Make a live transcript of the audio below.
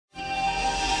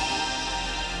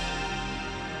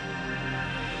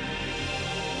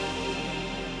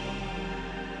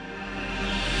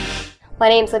My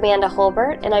name's Amanda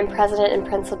Holbert, and I'm president and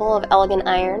principal of Elegant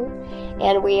Iron,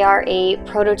 and we are a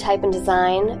prototype and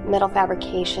design, metal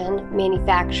fabrication,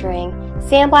 manufacturing,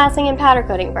 sandblasting, and powder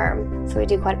coating firm, so we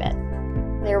do quite a bit.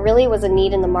 There really was a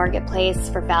need in the marketplace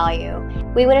for value.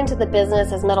 We went into the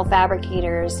business as metal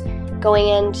fabricators, going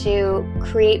in to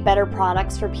create better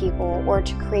products for people or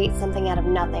to create something out of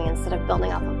nothing instead of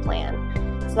building off a plan.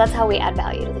 So that's how we add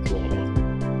value to the community.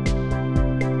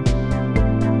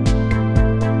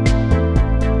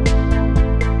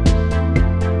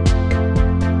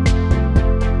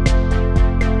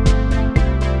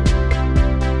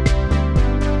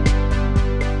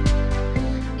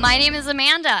 My name is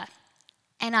Amanda,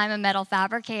 and I'm a metal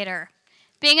fabricator.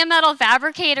 Being a metal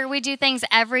fabricator, we do things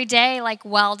every day like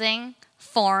welding,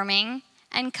 forming,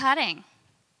 and cutting.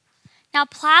 Now,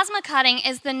 plasma cutting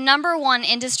is the #1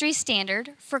 industry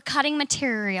standard for cutting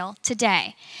material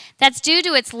today. That's due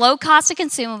to its low cost of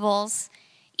consumables,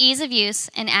 ease of use,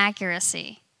 and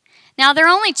accuracy. Now, there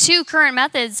are only 2 current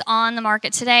methods on the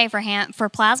market today for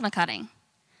plasma cutting.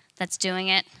 That's doing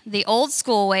it the old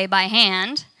school way by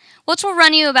hand, which will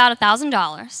run you about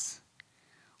 $1,000,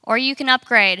 or you can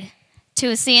upgrade to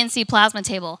a CNC plasma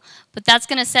table, but that's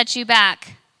going to set you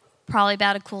back probably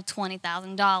about a cool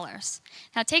 $20,000.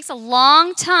 Now, it takes a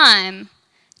long time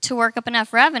to work up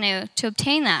enough revenue to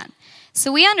obtain that.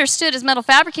 So we understood as metal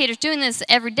fabricators doing this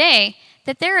every day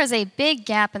that there is a big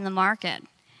gap in the market,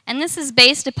 and this is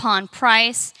based upon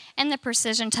price and the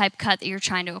precision type cut that you're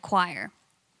trying to acquire.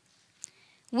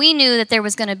 We knew that there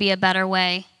was going to be a better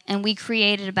way, and we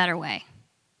created a better way.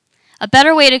 A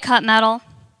better way to cut metal,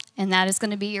 and that is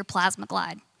going to be your Plasma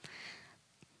Glide.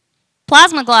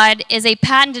 Plasma Glide is a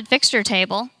patented fixture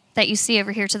table that you see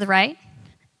over here to the right.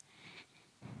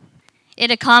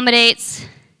 It accommodates,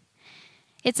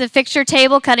 it's a fixture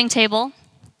table, cutting table.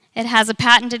 It has a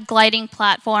patented gliding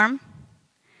platform,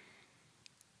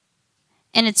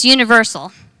 and it's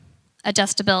universal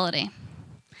adjustability,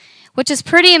 which is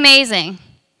pretty amazing.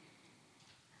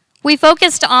 We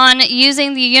focused on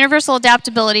using the universal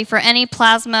adaptability for any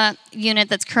plasma unit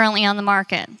that's currently on the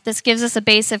market. This gives us a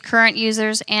base of current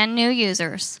users and new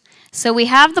users. So we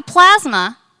have the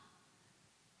plasma,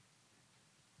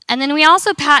 and then we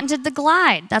also patented the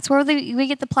glide. That's where we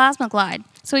get the Plasma Glide.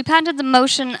 So we patented the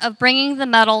motion of bringing the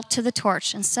metal to the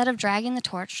torch instead of dragging the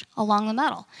torch along the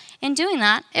metal. In doing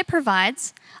that, it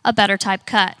provides a better type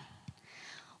cut.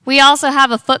 We also have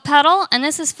a foot pedal, and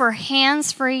this is for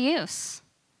hands-free use.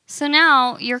 So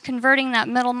now you're converting that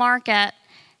middle market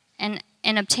and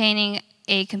obtaining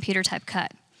a computer type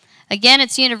cut. Again,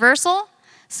 it's universal,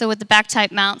 so with the back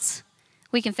type mounts,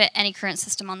 we can fit any current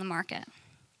system on the market.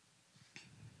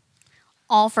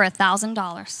 All for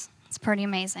 $1,000. It's pretty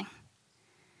amazing.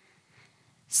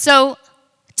 So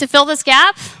to fill this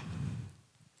gap,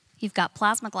 you've got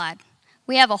Plasma Glide.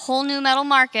 We have a whole new metal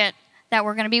market that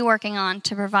we're going to be working on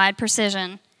to provide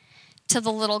precision to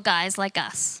the little guys like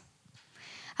us.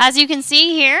 As you can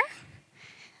see here,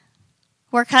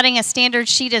 we're cutting a standard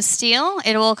sheet of steel.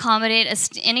 It will accommodate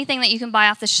anything that you can buy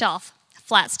off the shelf.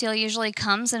 Flat steel usually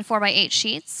comes in 4x8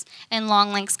 sheets, and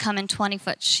long lengths come in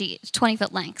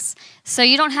 20-foot lengths. So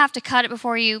you don't have to cut it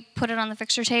before you put it on the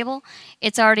fixture table.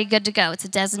 It's already good to go. It's a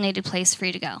designated place for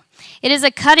you to go. It is a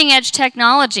cutting-edge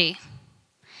technology.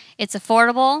 It's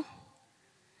affordable,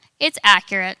 it's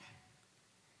accurate,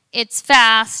 it's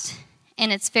fast,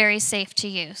 and it's very safe to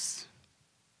use.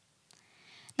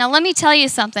 Now let me tell you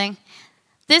something.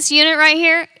 This unit right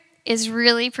here is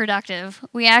really productive.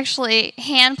 We actually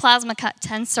hand plasma cut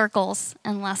 10 circles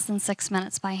in less than 6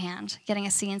 minutes by hand, getting a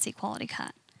CNC quality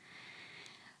cut.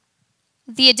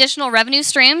 The additional revenue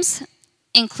streams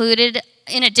included,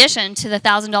 in addition to the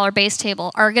 $1,000 base table,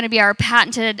 are going to be our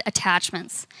patented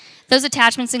attachments. Those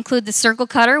attachments include the circle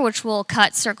cutter, which will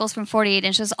cut circles from 48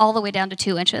 inches all the way down to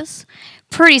 2 inches.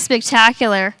 Pretty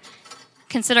spectacular,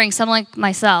 considering someone like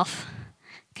myself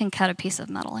can cut a piece of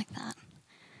metal like that.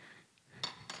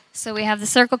 So we have the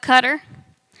circle cutter,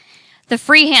 the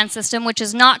freehand system, which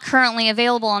is not currently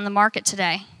available on the market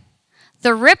today,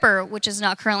 the ripper, which is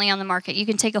not currently on the market. You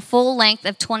can take a full length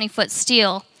of 20-foot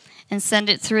steel and send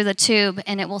it through the tube,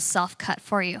 and it will self-cut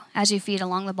for you as you feed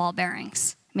along the ball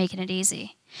bearings, making it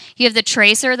easy. You have the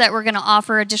tracer that we're going to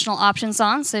offer additional options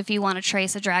on, so if you want to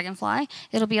trace a dragonfly,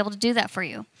 it'll be able to do that for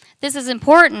you. This is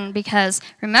important because,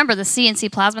 remember, the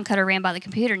CNC plasma cutter ran by the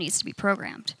computer needs to be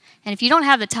programmed. And if you don't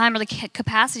have the time or the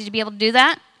capacity to be able to do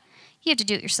that, you have to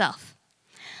do it yourself.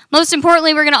 Most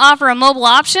importantly, we're going to offer a mobile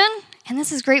option, and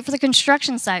this is great for the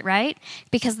construction site, right?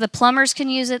 Because the plumbers can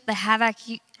use it, the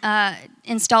HVAC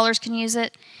installers can use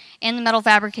it, and the metal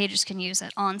fabricators can use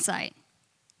it on site.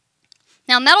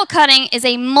 Now, metal cutting is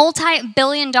a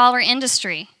multi-billion-dollar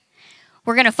industry.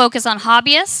 We're going to focus on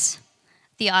hobbyists,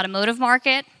 the automotive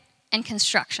market, and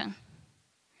construction.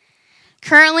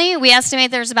 Currently, we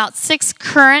estimate there's about 6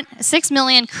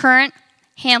 million current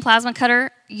hand plasma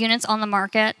cutter units on the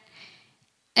market,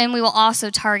 and we will also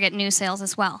target new sales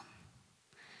as well.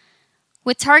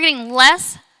 With targeting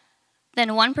less than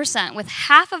 1%, with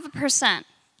 0.5%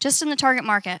 just in the target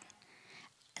market,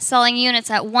 selling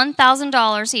units at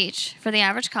 $1,000 each for the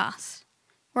average cost,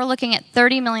 we're looking at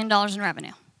 $30 million in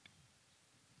revenue.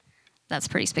 That's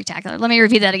pretty spectacular. Let me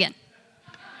review that again.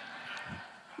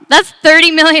 That's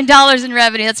 $30 million in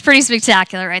revenue. That's pretty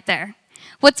spectacular right there.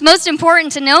 What's most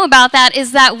important to know about that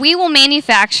is that we will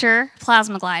manufacture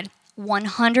Plasmaglide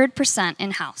 100%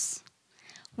 in-house.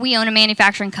 We own a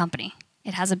manufacturing company.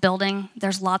 It has a building.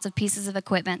 There's lots of pieces of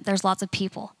equipment. There's lots of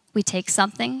people. We take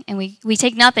something, and we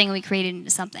take nothing, and we create it into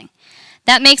something.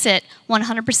 That makes it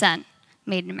 100%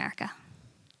 made in America.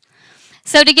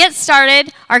 So to get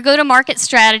started, our go-to-market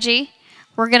strategy,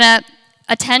 we're going to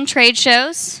attend trade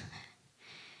shows.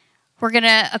 We're going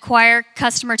to acquire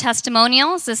customer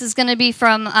testimonials. This is going to be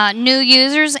from new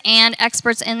users and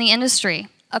experts in the industry,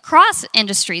 across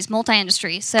industries,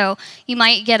 multi-industry. So you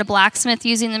might get a blacksmith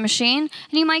using the machine,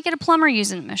 and you might get a plumber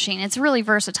using the machine. It's really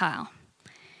versatile.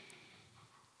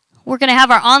 We're going to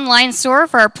have our online store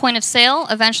for our point of sale,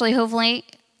 eventually, hopefully,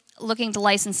 looking to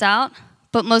license out.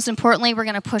 But most importantly, we're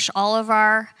going to push all of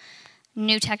our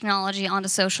new technology onto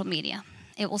social media.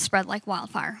 It will spread like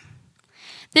wildfire.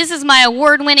 This is my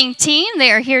award-winning team.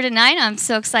 They are here tonight. I'm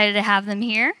so excited to have them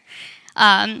here.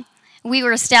 We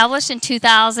were established in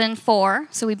 2004,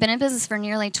 so we've been in business for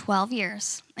nearly 12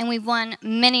 years, and we've won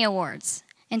many awards.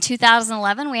 In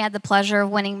 2011, we had the pleasure of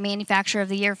winning Manufacturer of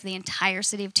the Year for the entire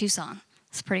city of Tucson.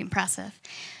 It's pretty impressive.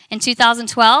 In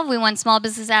 2012, we won Small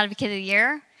Business Advocate of the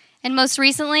Year. And most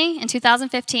recently, in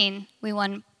 2015, we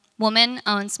won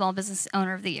Woman-Owned Small Business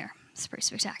Owner of the Year. It's pretty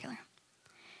spectacular.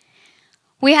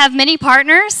 We have many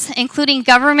partners, including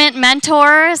government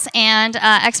mentors and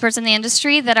experts in the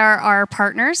industry that are our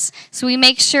partners. So we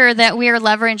make sure that we are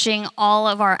leveraging all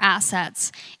of our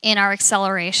assets in our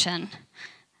acceleration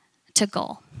to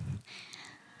goal.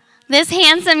 This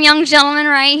handsome young gentleman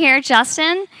right here,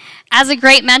 Justin, as a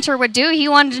great mentor would do, he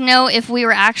wanted to know if we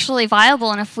were actually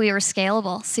viable and if we were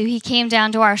scalable. So he came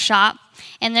down to our shop,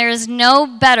 and there is no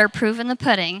better proof in the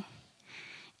pudding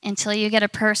until you get a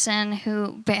person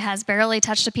who has barely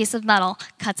touched a piece of metal,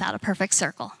 cuts out a perfect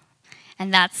circle.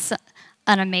 And that's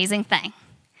an amazing thing.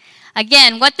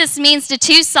 Again, what this means to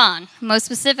Tucson, most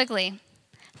specifically,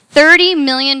 $30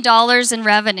 million in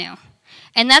revenue.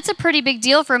 And that's a pretty big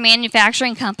deal for a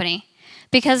manufacturing company.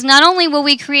 Because not only will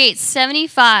we create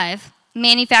 75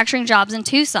 manufacturing jobs in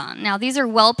Tucson, now these are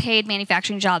well-paid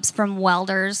manufacturing jobs from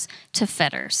welders to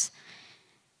fitters,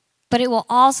 but it will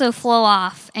also flow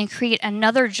off and create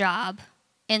another job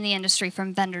in the industry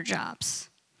from vendor jobs.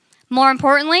 More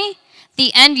importantly,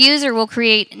 the end user will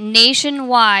create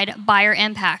nationwide buyer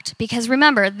impact because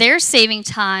remember, they're saving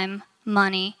time,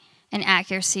 money, and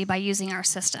accuracy by using our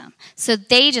system. So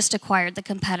they just acquired the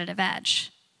competitive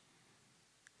edge.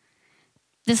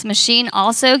 This machine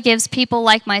also gives people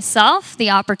like myself the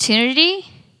opportunity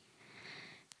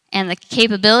and the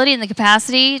capability and the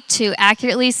capacity to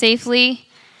accurately, safely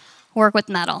work with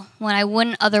metal when I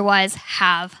wouldn't otherwise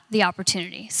have the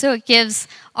opportunity. So it gives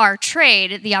our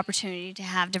trade the opportunity to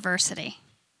have diversity.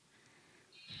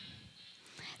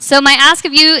 So my ask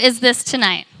of you is this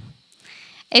tonight.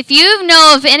 If you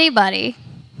know of anybody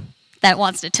that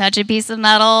wants to touch a piece of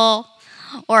metal,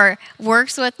 or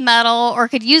works with metal, or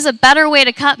could use a better way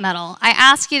to cut metal, I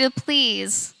ask you to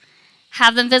please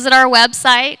have them visit our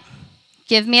website,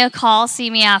 give me a call, see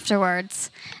me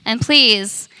afterwards, and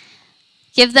please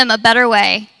give them a better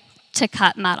way to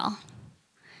cut metal.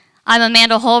 I'm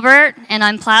Amanda Holbert, and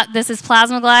this is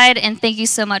Plasmaglide, and thank you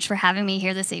so much for having me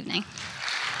here this evening.